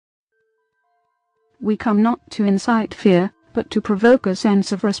We come not to incite fear, but to provoke a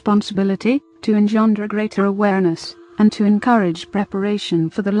sense of responsibility, to engender greater awareness, and to encourage preparation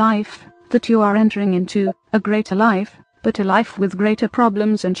for the life that you are entering into, a greater life, but a life with greater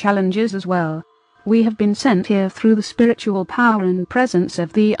problems and challenges as well. We have been sent here through the spiritual power and presence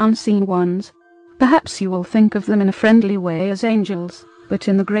of the unseen ones. Perhaps you will think of them in a friendly way as angels, but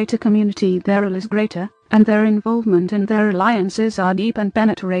in the greater community their role is greater, and their involvement and their alliances are deep and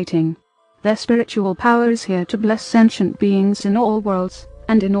penetrating. Their spiritual power is here to bless sentient beings in all worlds,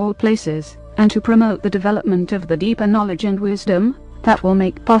 and in all places, and to promote the development of the deeper knowledge and wisdom that will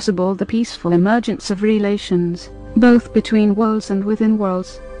make possible the peaceful emergence of relations, both between worlds and within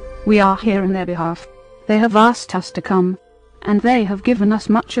worlds. We are here in their behalf. They have asked us to come, and they have given us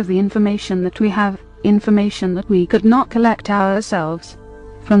much of the information that we have, information that we could not collect ourselves.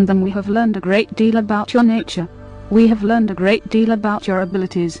 From them we have learned a great deal about your nature. We have learned a great deal about your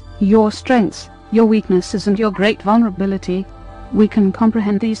abilities, your strengths, your weaknesses and your great vulnerability. We can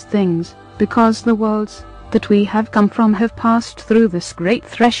comprehend these things, because the worlds that we have come from have passed through this great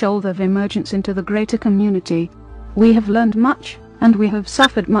threshold of emergence into the greater community. We have learned much, and we have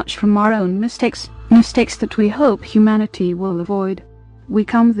suffered much from our own mistakes that we hope humanity will avoid. We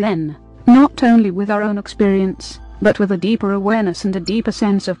come then, not only with our own experience, but with a deeper awareness and a deeper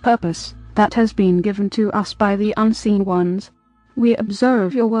sense of purpose that has been given to us by the unseen ones. We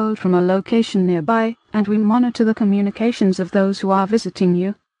observe your world from a location nearby, and we monitor the communications of those who are visiting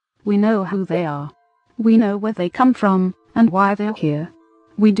you. We know who they are. We know where they come from, and why they are here.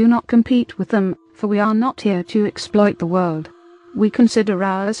 We do not compete with them, for we are not here to exploit the world. We consider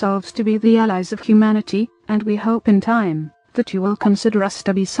ourselves to be the allies of humanity, and we hope in time that you will consider us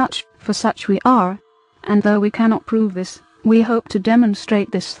to be such, for such we are. And though we cannot prove this, we hope to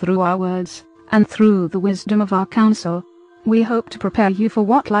demonstrate this through our words, and through the wisdom of our counsel. We hope to prepare you for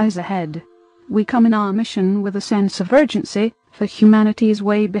what lies ahead. We come in our mission with a sense of urgency, for humanity is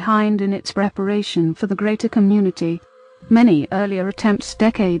way behind in its preparation for the greater community. Many earlier attempts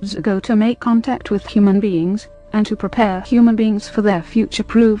decades ago to make contact with human beings, and to prepare human beings for their future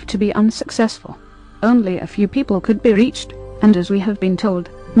proved to be unsuccessful. Only a few people could be reached, and as we have been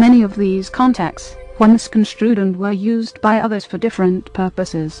told, many of these contacts were misconstrued and were used by others for different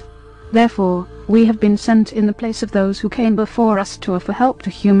purposes. Therefore, we have been sent in the place of those who came before us to offer help to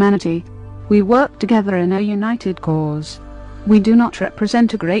humanity. We work together in a united cause. We do not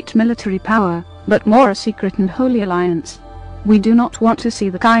represent a great military power, but more a secret and holy alliance. We do not want to see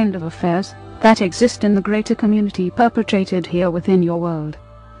the kind of affairs that exist in the greater community perpetrated here within your world.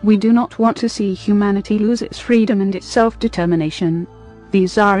 We do not want to see humanity lose its freedom and its self-determination.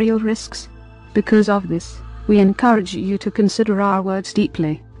 These are real risks. Because of this, we encourage you to consider our words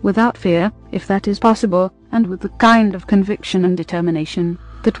deeply, without fear, if that is possible, and with the kind of conviction and determination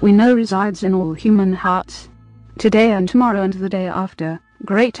that we know resides in all human hearts. Today and tomorrow and the day after,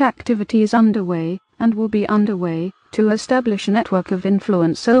 great activity is underway, and will be underway, to establish a network of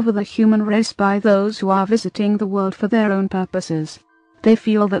influence over the human race by those who are visiting the world for their own purposes. They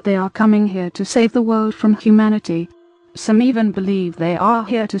feel that they are coming here to save the world from humanity. Some even believe they are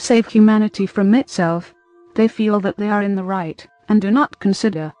here to save humanity from itself. They feel that they are in the right, and do not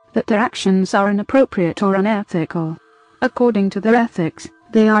consider that their actions are inappropriate or unethical. According to their ethics,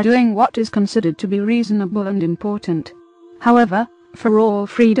 they are doing what is considered to be reasonable and important. However, for all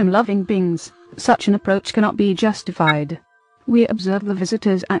freedom-loving beings, such an approach cannot be justified. We observe the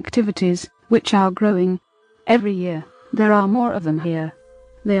visitors' activities, which are growing. Every year, there are more of them here.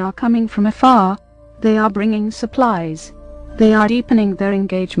 They are coming from afar. They are bringing supplies. They are deepening their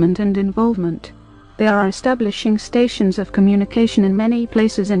engagement and involvement. They are establishing stations of communication in many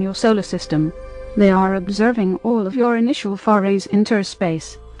places in your solar system. They are observing all of your initial forays into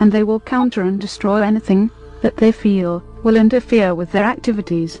space, and they will counter and destroy anything that they feel will interfere with their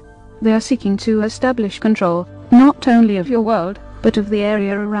activities. They are seeking to establish control, not only of your world, but of the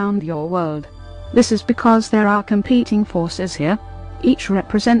area around your world. This is because there are competing forces here. Each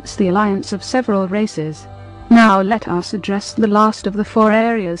represents the alliance of several races. Now let us address the last of the 4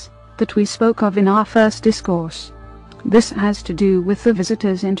 areas that we spoke of in our first discourse. This has to do with the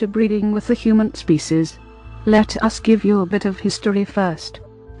visitors interbreeding with the human species. Let us give you a bit of history first.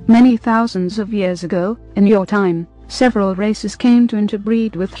 Many thousands of years ago, in your time, several races came to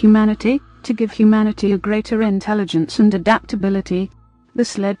interbreed with humanity, to give humanity a greater intelligence and adaptability.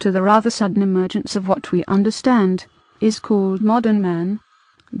 This led to the rather sudden emergence of what we understand is called modern man.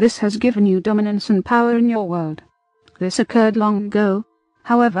 This has given you dominance and power in your world. This occurred long ago.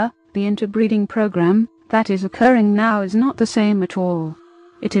 However, the interbreeding program that is occurring now is not the same at all.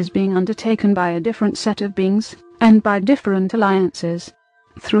 It is being undertaken by a different set of beings, and by different alliances.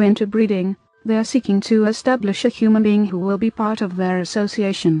 Through interbreeding, They are seeking to establish a human being who will be part of their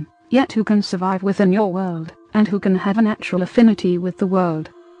association, yet who can survive within your world, and who can have a natural affinity with the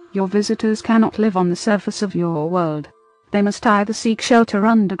world. Your visitors cannot live on the surface of your world. They must either seek shelter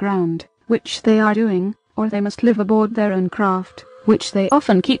underground, which they are doing, or they must live aboard their own craft, which they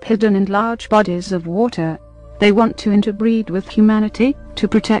often keep hidden in large bodies of water. They want to interbreed with humanity, to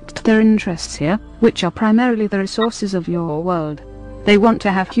protect their interests here, which are primarily the resources of your world. They want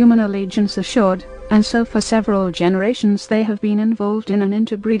to have human allegiance assured, and so for several generations they have been involved in an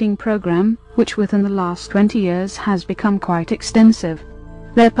interbreeding program, which within the last 20 years has become quite extensive.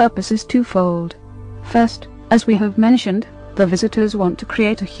 Their purpose is twofold. First, as we have mentioned, the visitors want to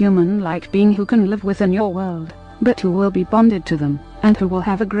create a human-like being who can live within your world, but who will be bonded to them, and who will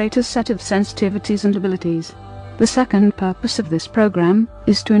have a greater set of sensitivities and abilities. The second purpose of this program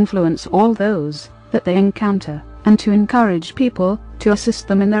is to influence all those that they encounter, and to encourage people to assist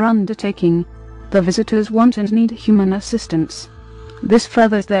them in their undertaking. The visitors want and need human assistance. This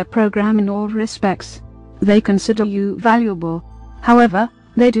furthers their program in all respects. They consider you valuable. However,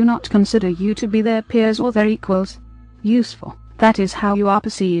 they do not consider you to be their peers or their equals. Useful, that is how you are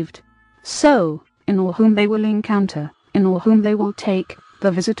perceived. So, in all whom they will encounter, in all whom they will take,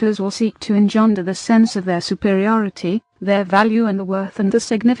 the visitors will seek to engender the sense of their superiority, their value and the worth and the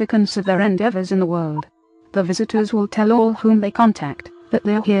significance of their endeavors in the world. The visitors will tell all whom they contact that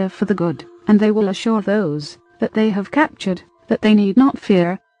they are here for the good, and they will assure those that they have captured that they need not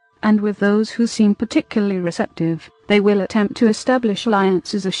fear, and with those who seem particularly receptive, they will attempt to establish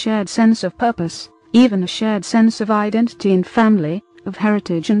alliances, a shared sense of purpose, even a shared sense of identity and family, of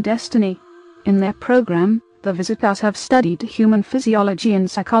heritage and destiny. In their program, the visitors have studied human physiology and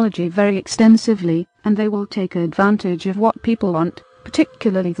psychology very extensively, and they will take advantage of what people want,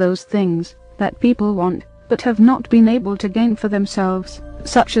 particularly those things that people want, but have not been able to gain for themselves,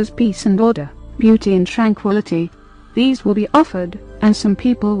 such as peace and order, beauty and tranquility. These will be offered, and some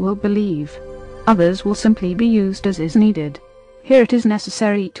people will believe. Others will simply be used as is needed. Here it is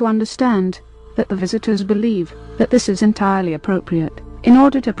necessary to understand that the visitors believe that this is entirely appropriate, in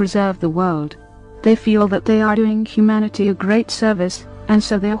order to preserve the world. They feel that they are doing humanity a great service, and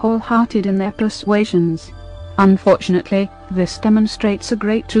so they are wholehearted in their persuasions. Unfortunately, this demonstrates a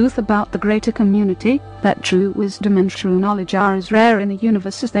great truth about the greater community, that true wisdom and true knowledge are as rare in the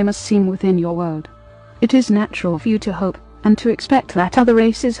universe as they must seem within your world. It is natural for you to hope, and to expect that other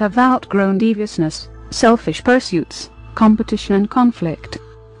races have outgrown deviousness, selfish pursuits, competition and conflict.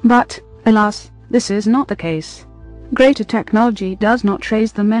 But, alas, this is not the case. Greater technology does not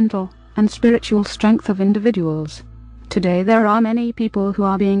raise the mental and spiritual strength of individuals. Today there are many people who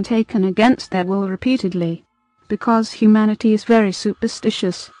are being taken against their will repeatedly, because humanity is very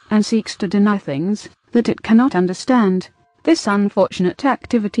superstitious, and seeks to deny things that it cannot understand. This unfortunate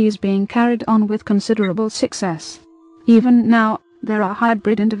activity is being carried on with considerable success. Even now, there are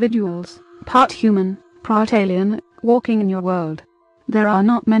hybrid individuals, part human, part alien, walking in your world. There are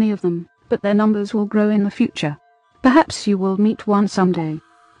not many of them, but their numbers will grow in the future. Perhaps you will meet one someday.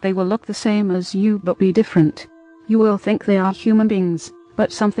 They will look the same as you but be different. You will think they are human beings,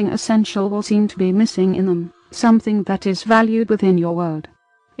 but something essential will seem to be missing in them, something that is valued within your world.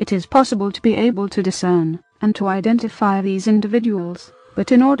 It is possible to be able to discern and to identify these individuals,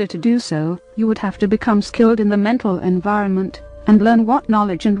 but in order to do so, you would have to become skilled in the mental environment, and learn what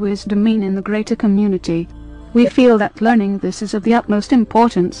knowledge and wisdom mean in the greater community. We feel that learning this is of the utmost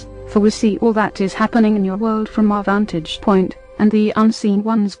importance, for we see all that is happening in your world from our vantage point, and the unseen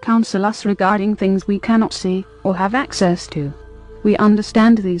ones counsel us regarding things we cannot see or have access to. We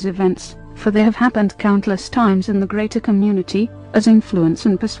understand these events, for they have happened countless times in the greater community, as influence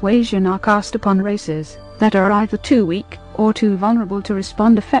and persuasion are cast upon races that are either too weak or too vulnerable to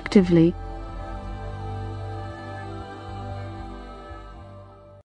respond effectively